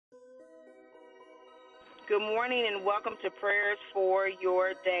Good morning and welcome to Prayers for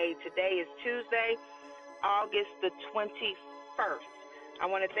Your Day. Today is Tuesday, August the 21st. I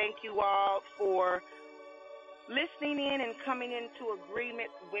want to thank you all for listening in and coming into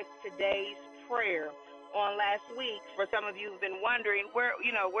agreement with today's prayer. On last week, for some of you who've been wondering where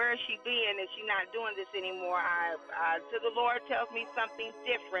is she been? Is she not doing this anymore? Till the Lord tells me something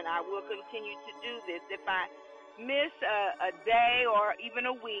different, I will continue to do this. If I miss a day or even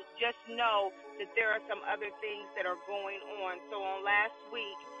a week, just know that there are some other things that are going on. So on last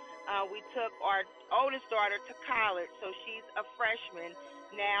week, we took our oldest daughter to college, so she's a freshman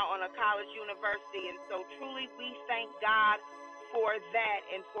now on a college university, and so truly we thank God for that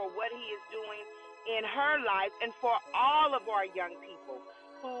and for what He is doing in her life and for all of our young people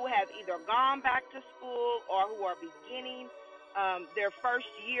who have either gone back to school or who are beginning their first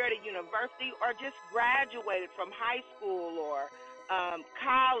year at a university or just graduated from high school or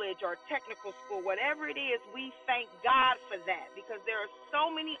college or technical school. Whatever it is, we thank God for that because there are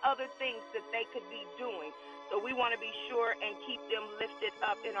so many other things that they could be doing. So we want to be sure and keep them lifted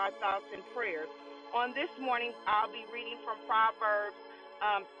up in our thoughts and prayers. On this morning, I'll be reading from Proverbs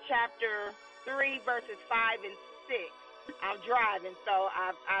chapter 3, verses 5 and 6. I'm driving, so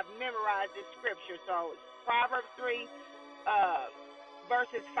I've memorized this scripture. So it's Proverbs 3,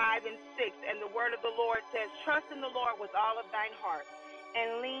 verses 5 and 6. And the word of the Lord says, "Trust in the Lord with all of thine heart,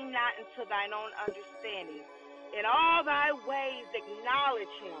 and lean not into thine own understanding. In all thy ways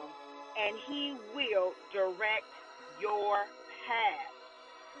acknowledge him, and he will direct your path."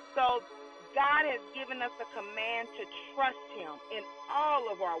 So God has given us a command to trust him in all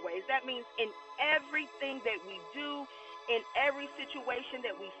of our ways. That means in everything that we do, in every situation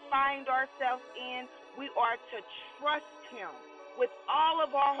that we find ourselves in, we are to trust him with all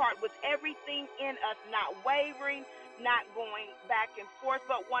of our heart, with everything in us, not wavering, not going back and forth,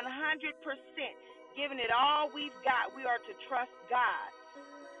 but 100%, giving it all we've got. We are to trust God.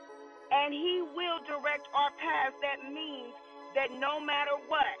 And he will direct our paths. That means that no matter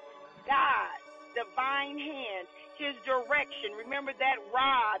what, God, divine hand, his direction. Remember that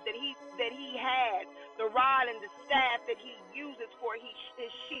rod that he had, the rod and the staff that he uses for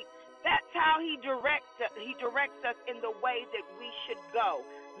his sheep. That's how he directs us. He directs us in the way that we should go.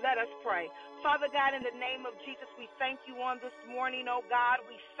 Let us pray. Father God, in the name of Jesus, we thank you on this morning, oh God.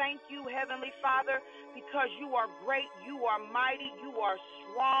 We thank you, Heavenly Father, because you are great, you are mighty, you are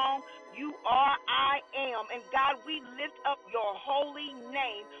strong, you are I am. And God, we lift up your holy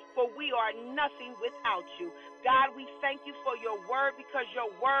name, for we are nothing without you. God, we thank you for your word because your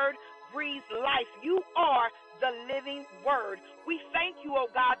word breathes life. You are the living word. We thank you, oh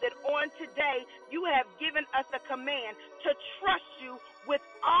God, that on today you have given us a command to trust you with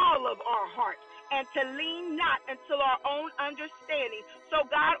all of our heart and to lean not until our own understanding. So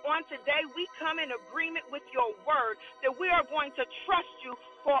God, on today we come in agreement with your word that we are going to trust you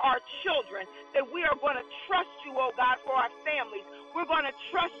for our children, that we are going to trust you, oh God, for our families. We're going to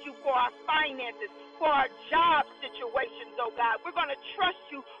trust you for our finances, for our job situations, oh God. We're going to trust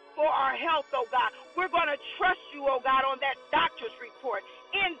you for our health, oh God. We're going to trust you, oh God, on that doctor's report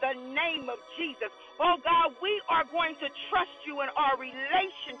in the name of Jesus. Oh God, we are going to trust you in our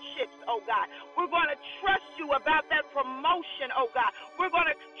relationships, oh God. We're going to trust you about that promotion, oh God. We're going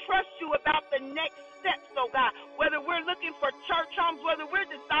to trust you about the next steps, oh God. Whether we're looking for church homes, whether we're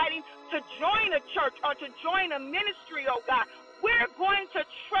deciding to join a church or to join a ministry, oh God, we're going to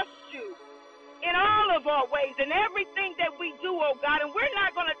trust you in all of our ways, in everything that we do, oh God. And we're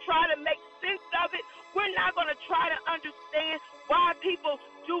not going to try to make sense of it. We're not going to try to understand why people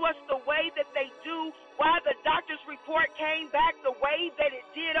do us the way that they do, why the doctor's report came back the way that it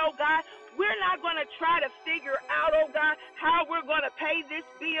did, oh God. We're not going to try to figure out, oh God, how we're going to pay this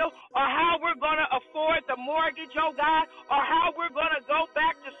bill or how we're going to afford the mortgage, oh God, or how we're going to go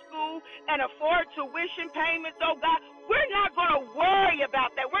back to school and afford tuition payments, oh God. We're not going to worry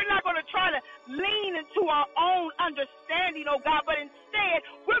about that. We're not going to try to lean into our own understanding, oh God, but instead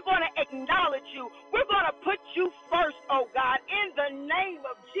we're going to acknowledge you. We're going to put you first, oh God, in the name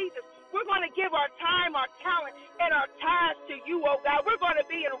of Jesus. We're going to give our time, our talent, and our tithes to you, oh God. We're going to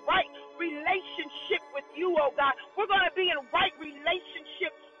be in right relationship with you, oh God. We're going to be in right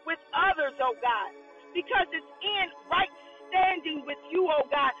relationship with others, oh God, because it's in right standing with you, oh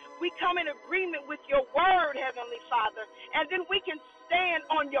God. We come in agreement with your word, Heavenly Father, and then we can stand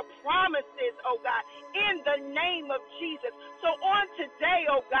on your promises, oh God, in the name of Jesus. So on today,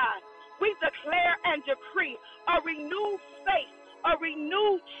 oh God, we declare and decree a renewed faith, a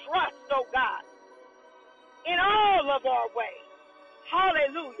renewed trust, oh God, in all of our ways.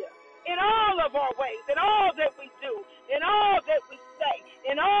 Hallelujah. In all of our ways, in all that we do, in all that we say,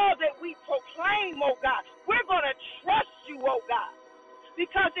 in all that we proclaim, oh God, you, oh God,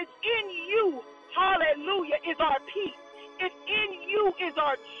 because it's in you, hallelujah, is our peace. It's in you is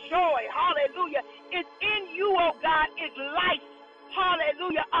our joy, hallelujah. It's in you, oh God, is life,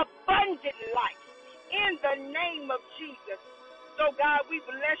 hallelujah, abundant life, in the name of Jesus. So, God, we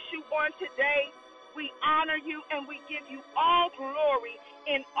bless you on today. We honor you and we give you all glory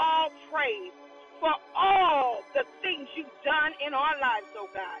and all praise for all the things you've done in our lives, oh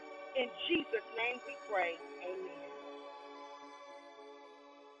God. In Jesus' name we pray. Amen.